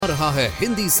रहा है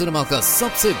हिंदी सिनेमा का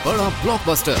सबसे बड़ा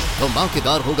ब्लॉकबस्टर।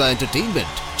 धमाकेदार होगा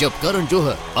एंटरटेनमेंट जब करण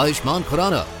जौहर, आयुष्मान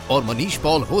खुराना और मनीष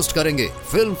पॉल होस्ट करेंगे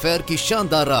फिल्म फेयर की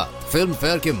शानदार रात। फिल्म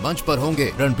फेयर के मंच पर होंगे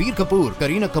रणबीर कपूर,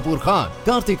 करीना कपूर खान,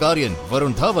 कार्तिक आर्यन,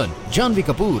 वरुण धवन, जानवी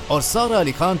कपूर और सारा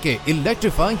अली खान के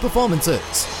इलेक्ट्रीफाइंग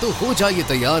परफॉर्मेंसेस। तो हो जाइए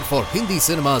तैयार for Hindi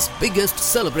cinema's biggest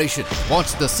celebration.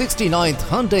 Watch the 69th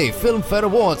Hyundai Film Fair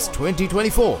Awards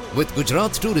 2024 with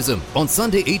Gujarat Tourism on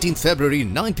Sunday 18th February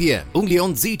 9 p.m. only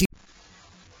on ZT.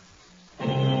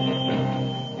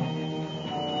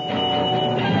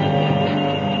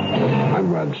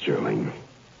 I'm Rod Sterling.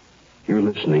 You're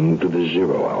listening to the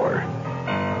Zero Hour.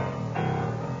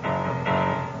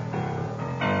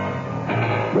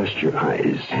 Rest your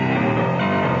eyes.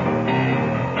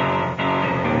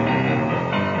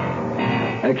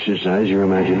 Exercise your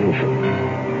imagination.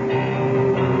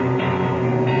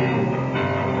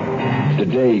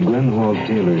 Today, Glenn Hall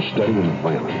Taylor's study of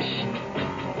violence.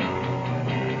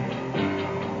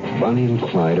 Bonnie and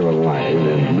Clyde are alive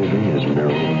and living as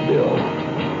Merrill and Bill.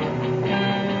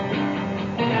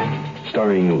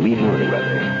 Starring Lee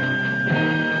Merriweather.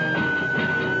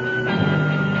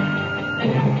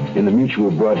 In the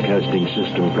Mutual Broadcasting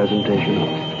System presentation of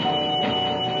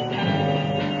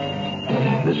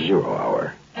The Zero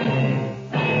Hour.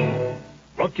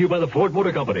 Brought to you by the Ford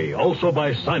Motor Company, also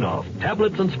by Sign-Off,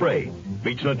 Tablets and Spray,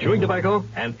 Beechnut Chewing Tobacco,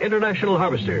 and International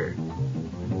Harvester.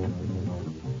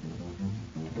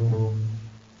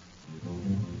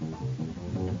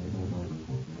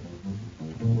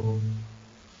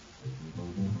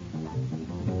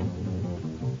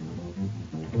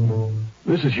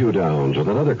 This is Hugh Downs with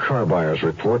another car buyer's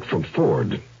report from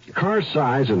Ford. Car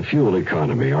size and fuel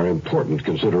economy are important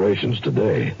considerations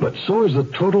today, but so is the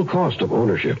total cost of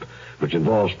ownership, which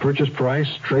involves purchase price,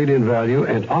 trade-in value,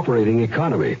 and operating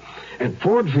economy. And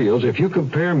Ford feels if you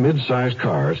compare mid-size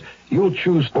cars, you'll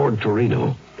choose Ford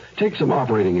Torino. Take some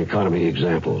operating economy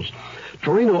examples.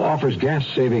 Torino offers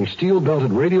gas-saving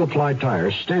steel-belted radial-ply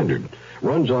tires standard,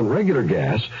 runs on regular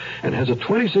gas, and has a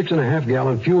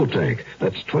 26.5-gallon fuel tank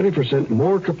that's 20%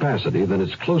 more capacity than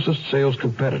its closest sales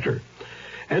competitor.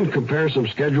 And compare some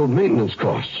scheduled maintenance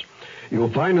costs.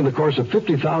 You'll find in the course of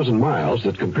 50,000 miles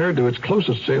that compared to its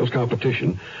closest sales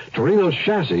competition, Torino's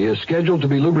chassis is scheduled to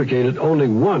be lubricated only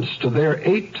once to their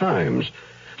 8 times.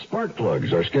 Spark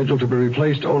plugs are scheduled to be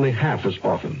replaced only half as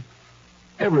often.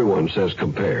 Everyone says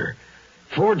compare.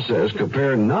 Ford says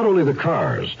compare not only the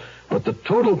cars, but the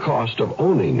total cost of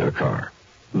owning a car.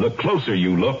 The closer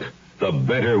you look, the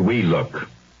better we look.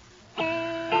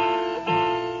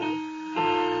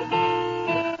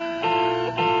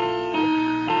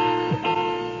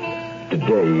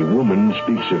 Today, woman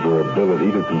speaks of her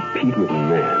ability to compete with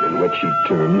man in what she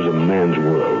terms a man's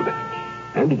world.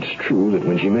 And it's true that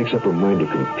when she makes up her mind to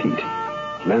compete,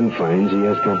 man finds he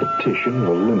has competition of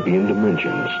Olympian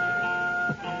dimensions.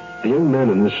 The young man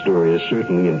in this story is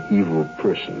certainly an evil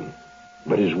person,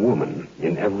 but his woman,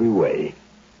 in every way,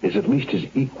 is at least his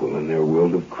equal in their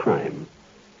world of crime.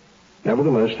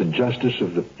 Nevertheless, the justice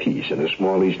of the peace in a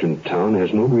small eastern town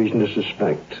has no reason to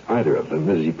suspect either of them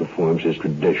as he performs his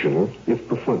traditional, if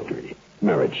perfunctory,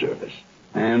 marriage service.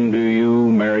 And do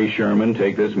you, Mary Sherman,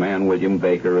 take this man, William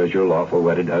Baker, as your lawful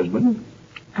wedded husband?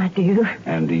 I do.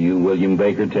 And do you, William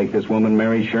Baker, take this woman,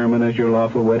 Mary Sherman, as your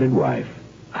lawful wedded wife?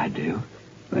 I do.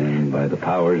 Then, by the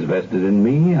powers vested in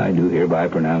me, I do hereby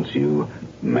pronounce you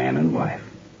man and wife.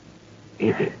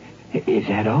 Is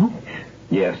that all?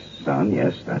 Yes, son,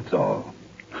 yes, that's all.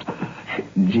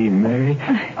 Gee, Mary,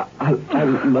 I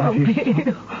love you.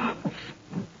 So.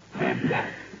 And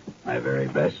my very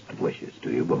best wishes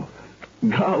to you both.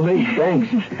 Golly, thanks.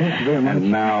 Thanks very much.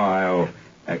 And now I'll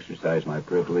exercise my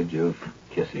privilege of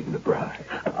kissing the bride.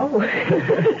 Oh.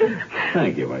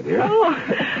 Thank you, my dear. Oh.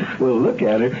 Well, look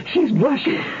at her. She's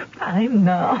blushing. I'm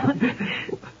not.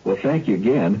 Well, thank you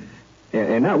again.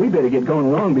 And now we better get going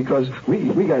along because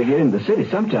we got to get into the city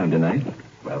sometime tonight.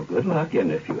 Well, good luck,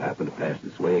 and if you happen to pass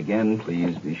this way again,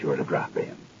 please be sure to drop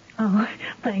in. Oh,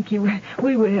 thank you.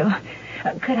 We will.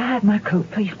 Could I have my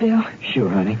coat, please, Bill? Sure,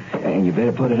 honey. And you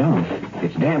better put it on.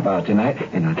 It's damp out tonight,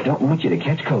 and I don't want you to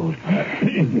catch cold.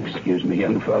 Excuse me,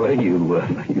 young fella.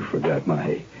 You forgot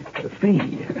my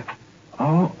fee.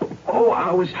 Oh,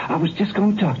 I was just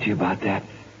going to talk to you about that.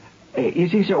 You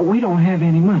see, sir, we don't have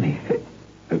any money.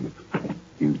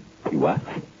 You what?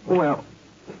 Well,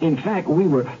 in fact, we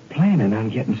were planning on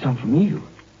getting some from you.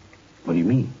 What do you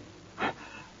mean?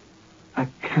 I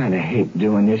kind of hate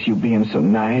doing this, you being so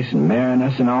nice and marrying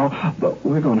us and all, but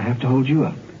we're going to have to hold you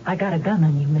up. I got a gun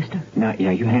on you, mister. Now,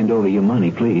 yeah, you hand over your money,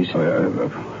 please.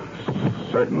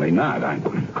 Certainly not.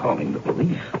 I'm calling the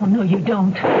police. Oh, no, you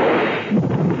don't.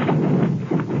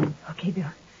 Okay,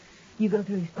 Bill. You go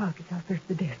through his pockets. I'll search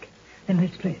the desk. Then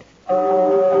let's play it.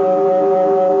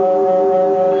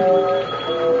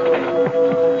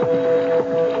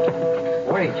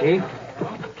 Morning, Chief.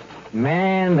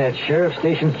 Man, that sheriff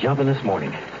station's jumping this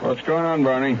morning. What's going on,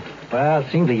 Barney? Well,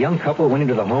 it seems a young couple went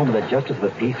into the home of the Justice of the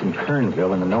Peace in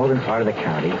Kernville in the northern part of the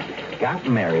county, got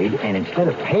married, and instead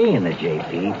of paying the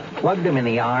JP, plugged him in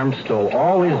the arm, stole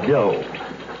all his dough.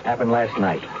 Happened last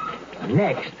night.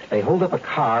 Next, they hold up a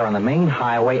car on the main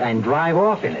highway and drive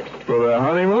off in it. For the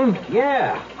honeymoon?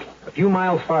 Yeah. A few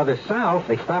miles farther south,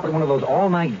 they stop at one of those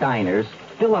all-night diners,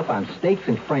 fill up on steaks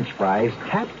and French fries,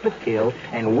 tap the till,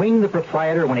 and wing the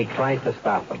proprietor when he tries to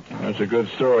stop them. That's a good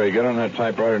story. Get on that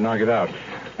typewriter and knock it out.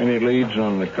 Any leads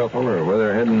on the couple or where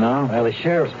they're heading now? Well, the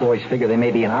sheriff's boys figure they may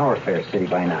be in our fair city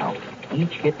by now.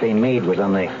 Each hit they made was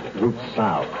on the route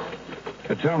south.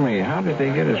 Tell me, how did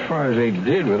they get as far as they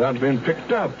did without being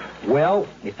picked up? Well,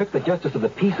 it took the Justice of the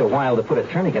Peace a while to put a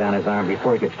tourniquet on his arm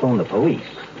before he could phone the police.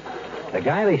 The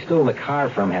guy they stole the car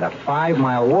from had a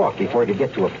 5-mile walk before he could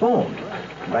get to a phone.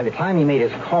 By the time he made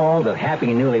his call, the happy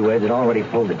newlyweds had already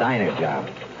pulled the diner job.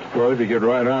 Well, if you get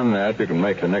right on that, you can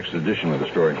make the next edition of the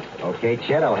story. Okay,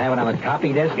 Chet, I'll have it on the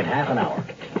copy desk in half an hour.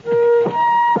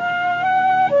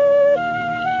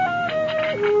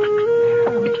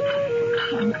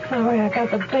 I'm sorry I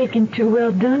got the bacon too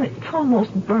well done. It's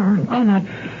almost burned. Oh, now,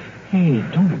 hey,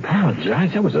 don't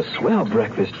apologize. That was a swell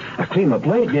breakfast. I cleaned my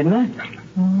plate, didn't I?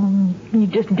 You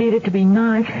just did it to be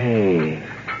nice. Hey,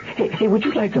 would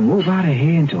you like to move out of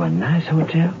here into a nice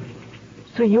hotel?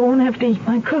 So you won't have to eat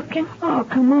my cooking? Oh,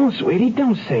 come on, sweetie.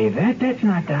 Don't say that. That's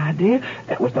not the idea.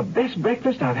 That was the best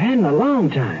breakfast I've had in a long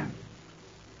time.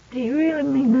 Do you really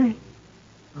mean that?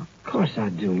 Of course I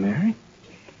do, Mary.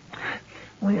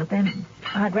 Well, then,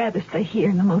 I'd rather stay here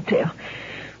in the motel.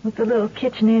 With the little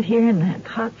kitchenette here and that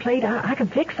hot plate, I can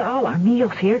fix all our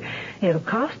meals here. It'll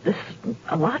cost us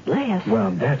a lot less.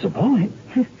 Well, that's a point.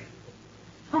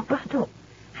 Oh, but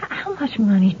how much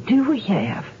money do we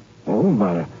have? Oh,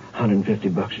 about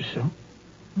 $150 or so.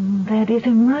 That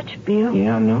isn't much, Bill.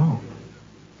 Yeah, I know.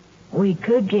 We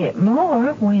could get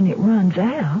more when it runs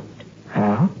out.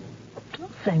 How?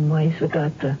 Same way as we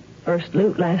got the first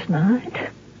loot last night.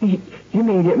 You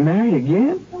mean get married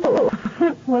again? Oh,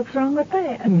 what's wrong with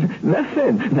that?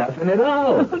 Nothing at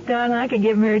all. Oh, darn, I could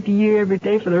get married to you every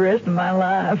day for the rest of my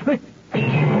life.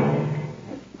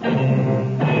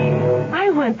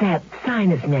 I want that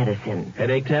sinus medicine.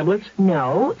 Headache tablets?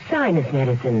 No, sinus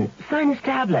medicine. Sinus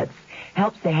tablets.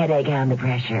 Helps the headache and the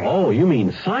pressure. Oh, you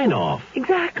mean sign-off.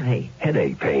 Exactly.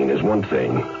 Headache pain is one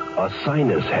thing. A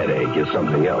sinus headache is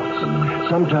something else.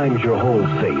 Sometimes your whole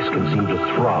face can seem to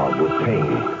throb with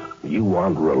pain. You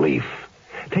want relief.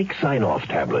 Take Sign-Off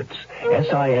tablets.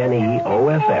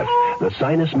 SINEOFF, the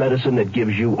sinus medicine that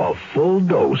gives you a full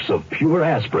dose of pure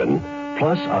aspirin,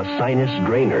 plus a sinus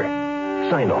drainer.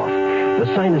 Sign-Off, the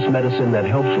sinus medicine that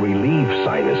helps relieve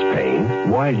sinus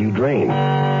pain while you drain.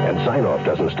 And Sign-Off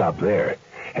doesn't stop there.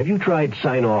 Have you tried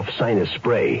Sign-Off Sinus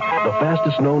Spray, the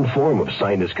fastest known form of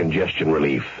sinus congestion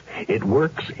relief? It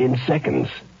works in seconds.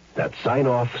 That's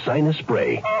Sign-Off Sinus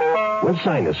Spray. When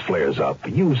sinus flares up,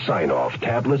 use Sign-Off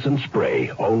tablets and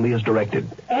spray only as directed.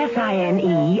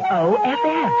 SINEOFF.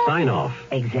 Sign-Off.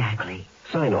 Exactly.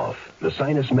 Sign-Off, the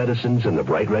sinus medicines in the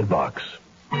bright red box.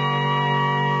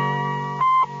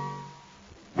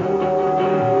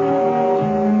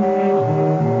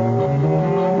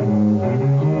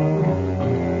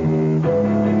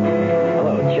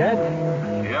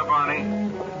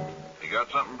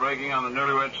 Breaking on the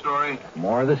newlywed story?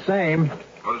 More of the same.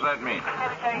 What does that mean?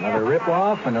 Another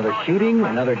rip-off, another shooting,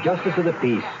 another Justice of the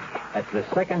Peace. That's the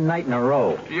second night in a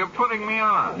row. You're putting me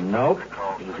on. Nope.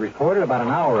 It was reported about an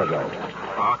hour ago.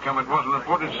 How come it wasn't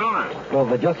reported sooner? Well,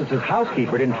 the Justice's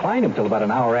housekeeper didn't find him till about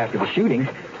an hour after the shooting.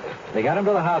 They got him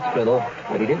to the hospital,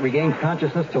 but he didn't regain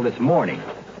consciousness till this morning.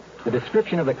 The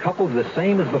description of the couple's the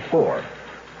same as before.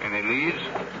 Any leads?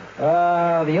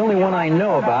 The only one I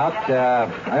know about,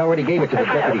 I already gave it to the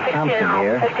Deputy Thompson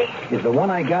here, is the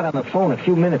one I got on the phone a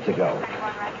few minutes ago.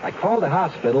 I called the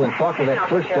hospital and talked to that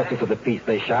first Justice of the Peace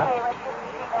they shot.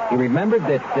 He remembered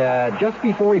that just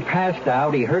before he passed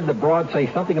out, he heard the broad say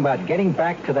something about getting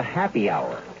back to the happy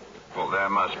hour. Well, there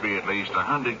must be at least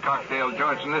 100 cocktail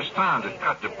joints in this town that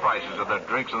cut the prices of their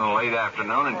drinks in the late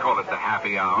afternoon and call it the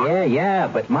happy hour. Yeah,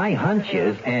 but my hunch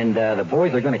is, and the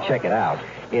boys are going to check it out,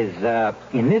 is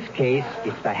in this case,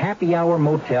 it's the Happy Hour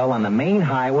Motel on the main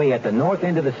highway at the north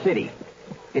end of the city.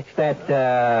 It's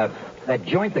that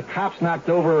joint the cops knocked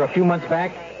over a few months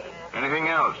back. Anything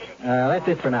else? That's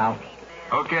it for now.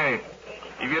 Okay.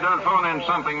 If you don't phone in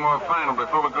something more final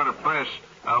before we go to press,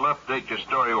 I'll update your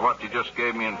story with what you just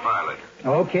gave me and file it.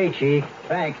 Okay, Chief.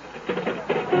 Thanks.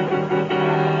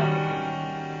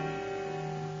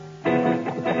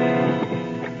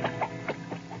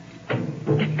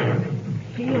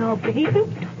 Oh, baby.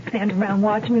 Stand around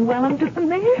watching me while I'm doing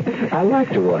this. I like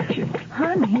to watch you.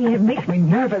 Honey, it makes me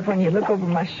nervous when you look over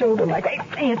my shoulder like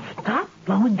that. And stop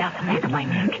blowing down the back of my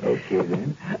neck. Okay,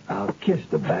 then. I'll kiss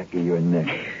the back of your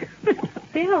neck.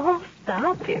 Bill,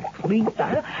 stop it, please.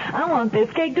 I want this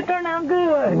cake to turn out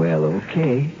good. Well,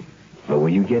 okay. But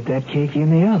when you get that cake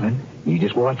in the oven, you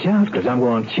just watch out, because I'm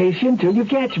going to chase you until you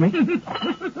catch me.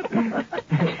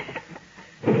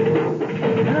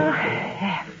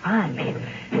 Finally.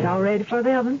 It's all ready for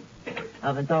the oven.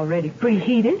 Oven's already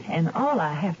preheated, and all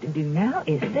I have to do now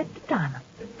is set the timer.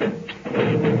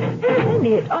 And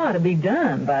it ought to be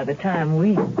done by the time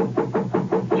we...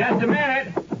 Just a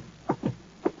minute.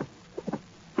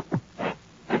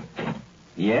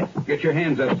 Yes? Get your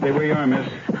hands up. Stay where you are, miss.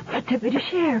 Deputy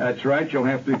Sheriff. That's right. You'll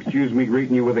have to excuse me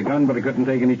greeting you with a gun, but I couldn't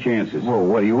take any chances. Well,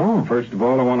 what do you want? First of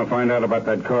all, I want to find out about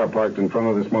that car parked in front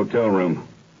of this motel room.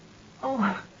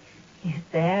 Oh, is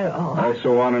that all? I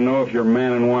also want to know if you're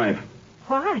man and wife.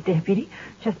 Why, Deputy?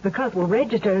 Just because we're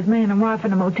registered as man and wife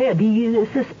in a motel, do you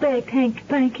suspect Hanky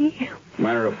Panky?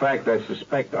 Matter of fact, I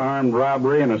suspect armed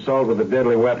robbery and assault with a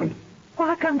deadly weapon.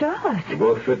 Why come to us? You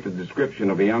both fit the description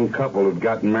of a young couple who'd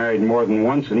gotten married more than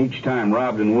once and each time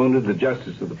robbed and wounded the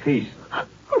justice of the peace.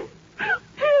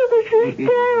 This is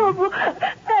terrible.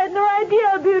 I had no idea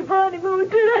I'd be in front of you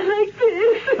today like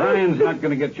this. Ryan's not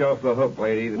going to get you off the hook,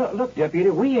 lady. Look, Deputy,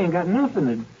 we ain't got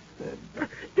nothing to...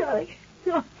 Darling,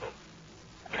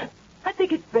 I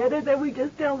think it's better that we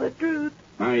just tell the truth.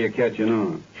 Now you're catching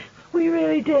on. We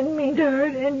really didn't mean to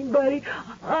hurt anybody.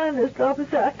 Honest,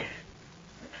 officer.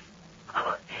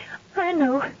 I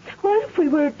know. What if we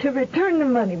were to return the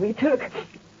money we took?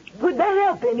 Would that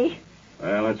help any?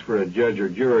 Well, that's for a judge or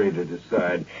jury to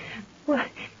decide. Well,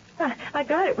 I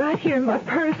got it right here in my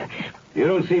purse. You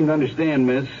don't seem to understand,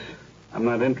 miss. I'm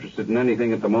not interested in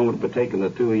anything at the moment but taking the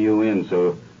two of you in,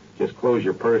 so just close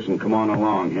your purse and come on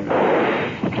along here.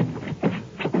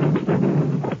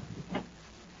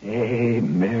 Hey,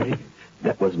 Mary,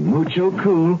 that was mucho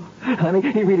cool. Honey,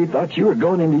 he really thought you were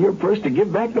going into your purse to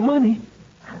give back the money.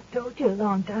 I told you a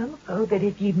long time ago that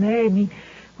if you'd marry me,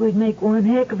 we'd make one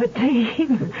heck of a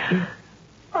team.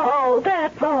 Oh,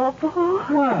 that's awful.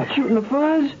 What, shooting the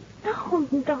fuzz? No.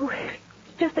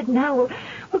 It's just that now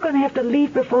we're going to have to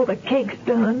leave before the cake's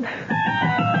done.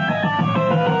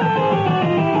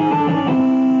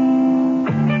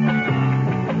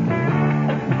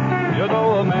 You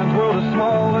know, a man's world is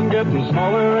small and getting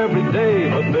smaller every day,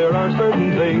 but there are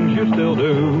certain things you still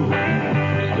do.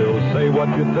 Still say what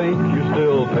you think, you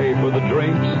still pay for the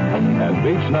drinks, and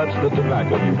beach nuts the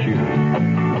tobacco you chew.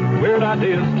 Weird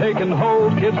ideas taking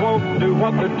hold, kids won't do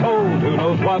what they're told. Who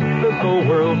knows what this whole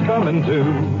world's coming to?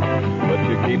 But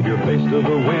you keep your face to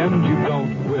the wind, you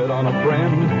don't quit on a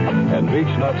friend, and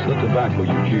beach nuts the tobacco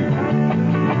you chew.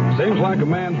 Seems like a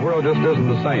man's world just isn't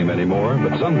the same anymore,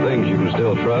 but some things you can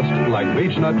still trust, like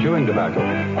beech nut chewing tobacco.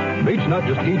 Beech nut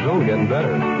just keeps on getting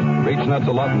better. Beech nut's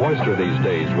a lot moister these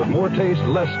days, with more taste,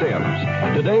 less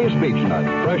stems. Today's beech nut,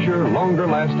 fresher,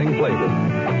 longer-lasting flavor.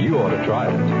 You ought to try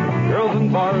it. Girls in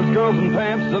bars, girls in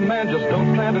pants, a man just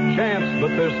don't stand a chance, but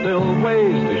there's still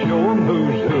ways to show 'em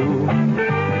who's who.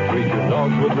 Treat your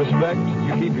dogs with respect,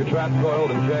 you keep your traps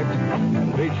oiled and checked,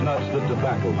 and beech nuts the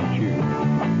tobacco you chew.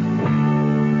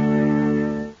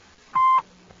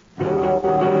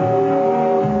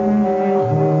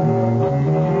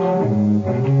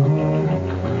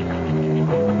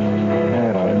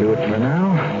 That ought to do it for now.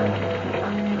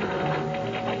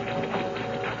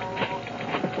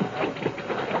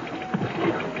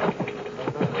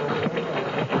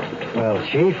 Well,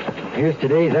 Chief, here's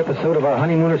today's episode of our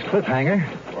Honeymooners Cliffhanger.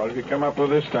 What have you come up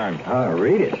with this time?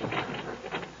 Read it.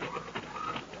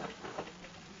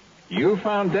 You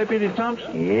found Deputy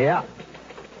Thompson? Yeah.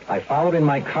 I followed in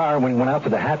my car when we went out to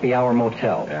the Happy Hour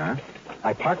Motel. Yeah?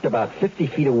 I parked about 50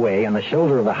 feet away on the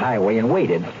shoulder of the highway and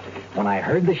waited. When I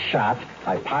heard the shot,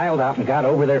 I piled out and got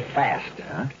over there fast.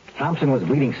 Yeah? Thompson was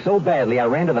bleeding so badly, I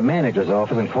ran to the manager's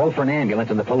office and called for an ambulance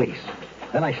and the police.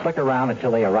 Then I stuck around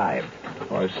until they arrived.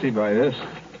 Oh, I see by this.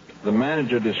 The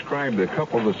manager described the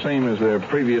couple the same as their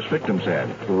previous victims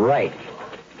had. Right.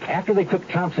 After they took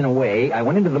Thompson away, I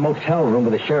went into the motel room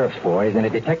with the sheriff's boys and a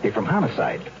detective from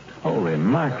homicide. Holy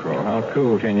mackerel, how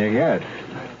cool can you get?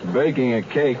 Baking a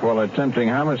cake while attempting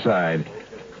homicide.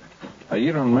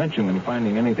 You don't mention them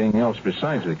finding anything else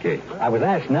besides the cake. I was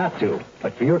asked not to,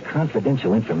 but for your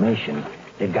confidential information,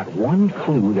 they've got one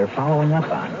clue they're following up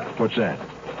on. What's that?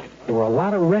 there were a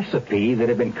lot of recipes that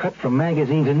had been cut from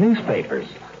magazines and newspapers.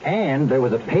 And there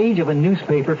was a page of a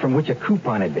newspaper from which a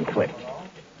coupon had been clipped.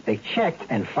 They checked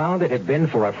and found it had been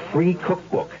for a free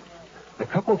cookbook. The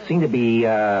couple seemed to be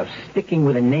sticking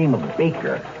with the name of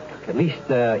Baker, at least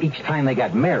each time they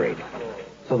got married.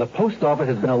 So the post office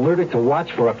has been alerted to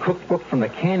watch for a cookbook from the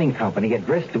canning company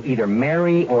addressed to either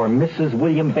Mary or Mrs.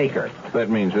 William Baker. That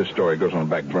means this story goes on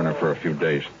the back burner for a few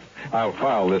days. I'll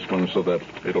file this one so that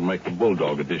it'll make the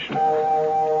Bulldog edition. Bill,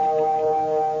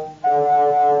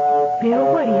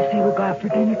 what do you say we go out for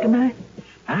dinner tonight?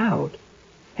 Out?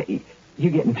 Hey, you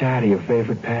getting tired of your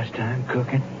favorite pastime,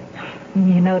 cooking?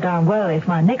 You know darn well it's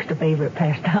my next favorite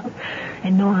pastime.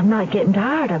 And no, I'm not getting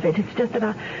tired of it. It's just that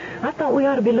I thought we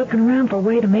ought to be looking around for a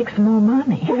way to make some more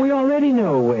money. Well, we already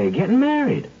know a way. Getting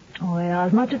married. Well,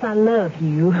 as much as I love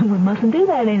you, we mustn't do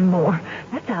that anymore.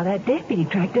 That's how that deputy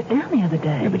tracked us down the other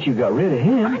day. Yeah, but you got rid of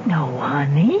him. I know,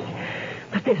 honey.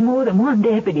 But there's more than one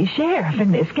deputy sheriff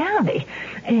in this county.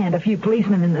 And a few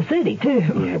policemen in the city, too.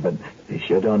 Yeah, but they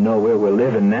sure don't know where we're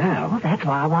living now. Well, that's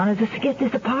why I wanted us to get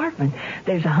this apartment.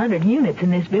 There's 100 units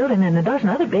in this building and a dozen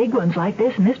other big ones like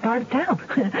this in this part of town.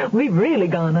 We've really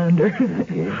gone under.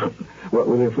 Yeah.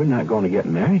 Well, if we're not going to get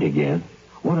married again,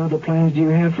 what other plans do you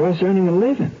have for us earning a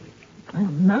living? Well,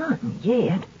 none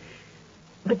yet.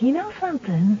 But you know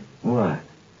something? What?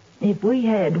 If we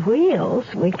had wheels,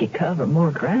 we could cover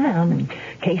more ground and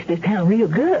case this town real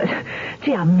good.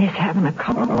 Gee, I miss having a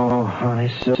car. Oh, honey,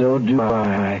 so do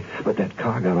I. But that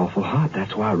car got awful hot.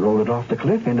 That's why I rolled it off the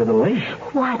cliff into the lake.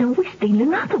 Why don't we steal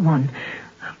another one?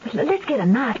 Let's get a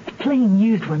nice, plain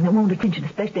used one that won't attention,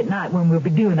 especially at night when we'll be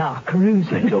doing our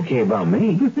cruising. It's okay about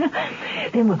me.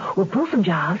 Then we'll pull some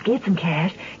jobs, get some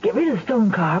cash, get rid of the stone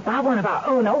car, buy one of our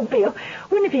own. Oh, Bill,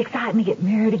 wouldn't it be exciting to get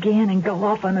married again and go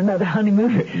off on another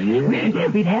honeymoon? Yeah.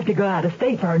 We'd have to go out of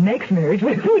state for our next marriage.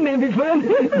 Wouldn't that be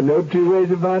fun? No two ways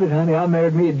about it, honey. I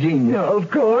married me a genius. No, of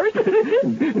course.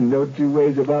 No two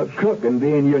ways about cooking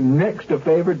being your next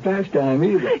favorite pastime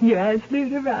either. You're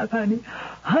absolutely right, honey.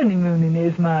 Honeymooning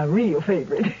is my real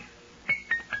favorite.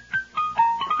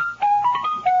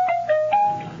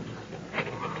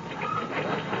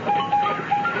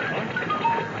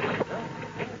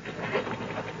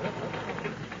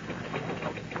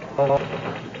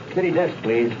 City desk,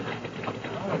 please.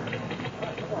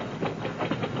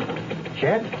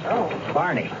 Chet? Oh.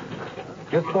 Barney.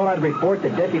 Just thought I'd report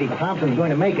that Deputy Thompson's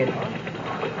going to make it.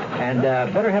 And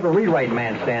better have a rewrite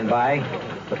man stand by.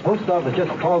 The post office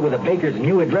just called with the baker's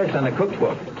new address on the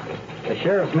cookbook. The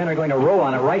sheriff's men are going to roll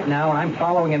on it right now, and I'm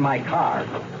following in my car.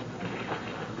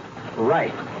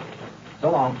 Right.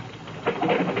 So long.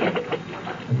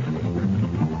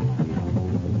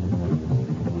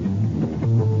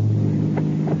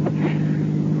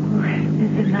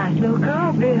 This is a nice little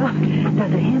car, Bill.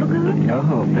 Does it handle good?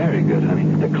 Oh, very good, honey.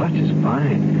 The clutch is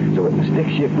fine. So with the stick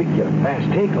shift, we can get a fast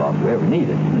takeoff wherever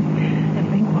needed.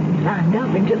 Lined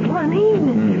up in just one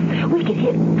evening. We could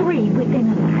hit 3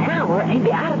 within an hour and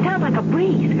be out of town like a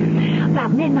breeze.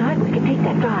 About midnight, we could take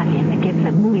that drive-in that gets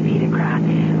that movie theater crowd.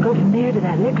 Go from there to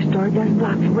that liquor store a dozen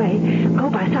blocks away. Go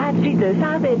by side street to the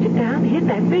south edge of town, hit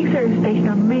that big service station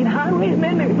on the main highway, and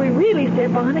then if we really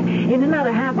step on it, in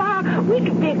another half hour, we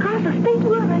could be across the state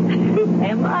line.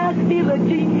 Am I still a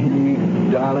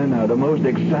genius? Darling, the most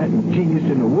exciting genius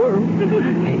in the world.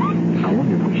 Hey, I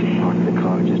wonder if we should park the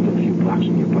car just a few blocks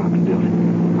from your apartment building.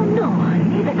 Oh, no,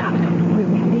 honey. The cops don't know where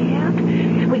we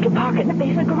live. We can park it in the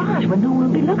basement garage where no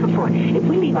one will be looking for it. If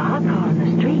we leave a hot car on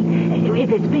the street,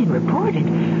 if it's been reported,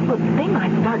 well, they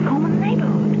might start combing the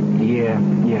neighborhood. Yeah,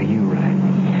 you're right.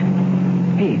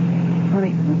 Hey,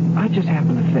 honey, I just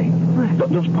happened to think. What?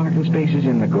 Those parking spaces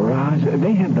in the garage,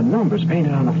 they have the numbers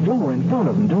painted on the floor in front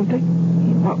of them, don't they?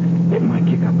 Well, it might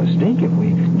kick up a stink if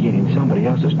we get in somebody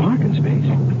else's parking space.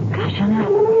 Gosh, I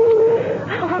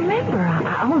don't remember.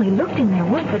 I only looked in there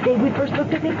once the day we first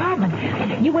looked at the apartment.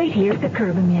 You wait here at the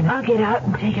curb a minute. I'll get out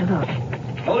and take a look.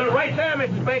 Hold it right there,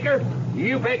 Mrs. Baker.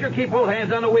 You, Baker, keep both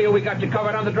hands on the wheel. We got you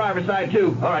covered on the driver's side,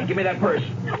 too. All right, give me that purse.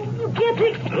 You can't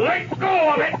take... Let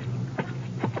go of it!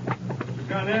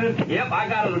 Gun in it? Yep, I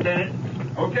got it, Lieutenant.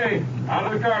 Okay, out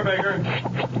of the car, Baker.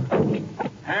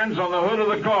 Hands on the hood of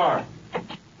the car.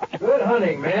 Good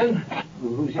hunting, men.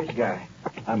 Who's this guy?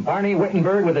 I'm Barney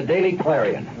Wittenberg with the Daily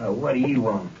Clarion. What do you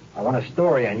want? I want a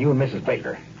story on you and Mrs.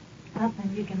 Baker.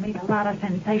 Something you can make a lot of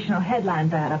sensational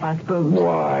headlines out of, I suppose.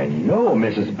 Why, no,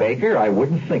 Mrs. Baker. I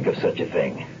wouldn't think of such a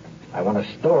thing. I want a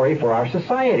story for our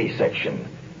society section.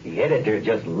 The editor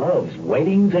just loves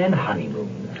weddings and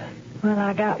honeymoons. Well,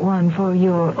 I got one for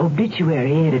your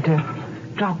obituary editor.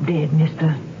 Drop dead,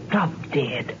 mister. Drop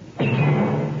dead.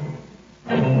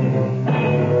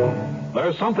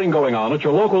 There's something going on at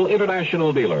your local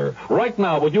International dealer. Right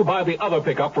now, when you buy the other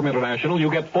pickup from International,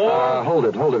 you get 4... Hold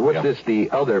it. What's this,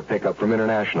 the other pickup from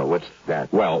International? What's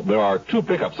that? Well, there are 2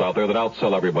 pickups out there that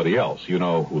outsell everybody else. You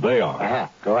know who they are.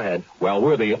 Go ahead. Well,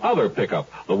 we're the other pickup.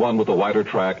 The one with the wider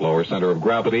track, lower center of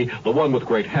gravity. The one with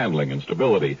great handling and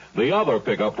stability. The other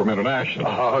pickup from International.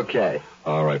 Okay.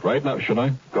 All right, right now, should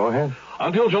I? Go ahead.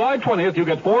 Until July 20th, you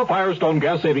get 4 Firestone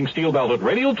gas-saving steel-belted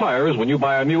radial tires when you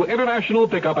buy a new International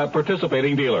pickup at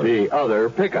participating dealers. The other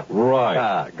pickup.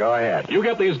 Right. Go ahead. You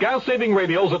get these gas-saving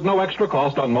radials at no extra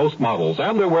cost on most models,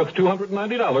 and they're worth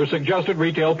 $290 suggested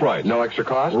retail price. No extra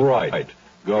cost? Right.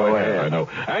 Go ahead. I know.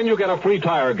 And you get a free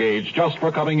tire gauge just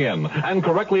for coming in. And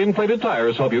correctly inflated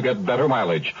tires help you get better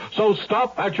mileage. So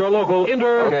stop at your local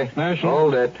International...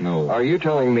 Hold it. No. Are you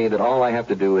telling me that all I have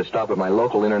to do is stop at my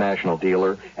local International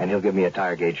dealer and he'll give me a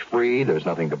tire gauge free? There's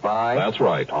nothing to buy? That's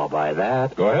right. I'll buy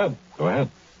that. Go ahead.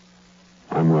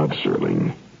 I'm Rod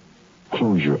Serling.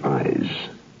 Close your eyes.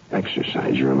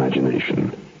 Exercise your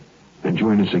imagination. And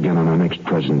join us again on our next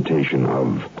presentation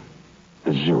of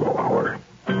The Zero Hour.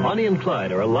 Bonnie and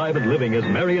Clyde are alive and living as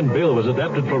Mary and Bill was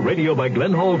adapted for radio by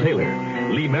Glenn Hall Taylor.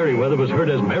 Lee Merriweather was heard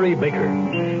as Mary Baker.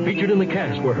 Featured in the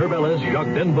cast were Herb Ellis, Jacques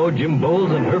Denbo, Jim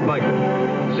Bowles, and Herb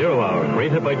Biker. 0 Hour,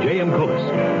 created by J.M. Collis.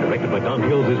 Directed by Don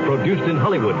Hills, is produced in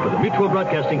Hollywood for the Mutual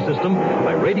Broadcasting System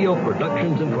by Radio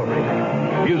Productions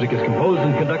Incorporated. Music is composed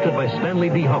and conducted by Stanley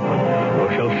D. Hoffman.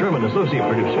 Rochelle Sherman, associate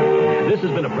producer. This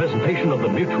has been a presentation of the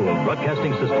Mutual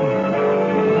Broadcasting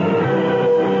System.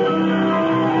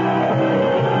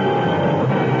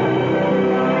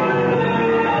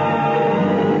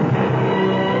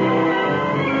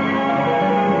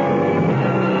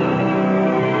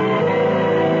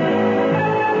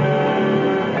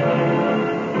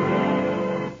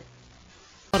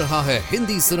 रहा है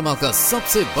Hindi cinema का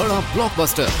सबसे बड़ा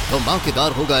blockbuster.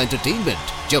 धमाकेदार होगा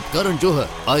entertainment जब करण जौहर,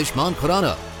 आयुष्मान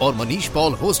खुराना और Manish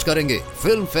Paul host करेंगे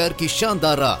फिल्म फेयर की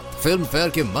शानदार रात। फिल्म फेयर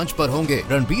के मंच पर होंगे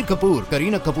रणबीर कपूर,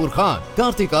 करीना कपूर खान,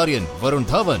 कार्तिक आर्यन, वरुण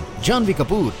धवन, जानवी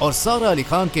कपूर और सारा अली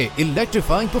खान के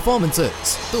इलेक्ट्रीफाइंग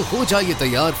परफॉर्मेंसेस। तो हो जाइए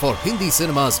तैयार for Hindi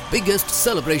cinema's biggest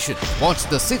celebration. Watch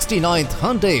the 69th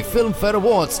Hyundai Film Fair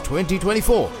Awards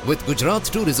 2024 with Gujarat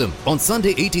Tourism on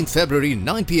Sunday 18th February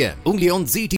 9 p.m. only on ZT.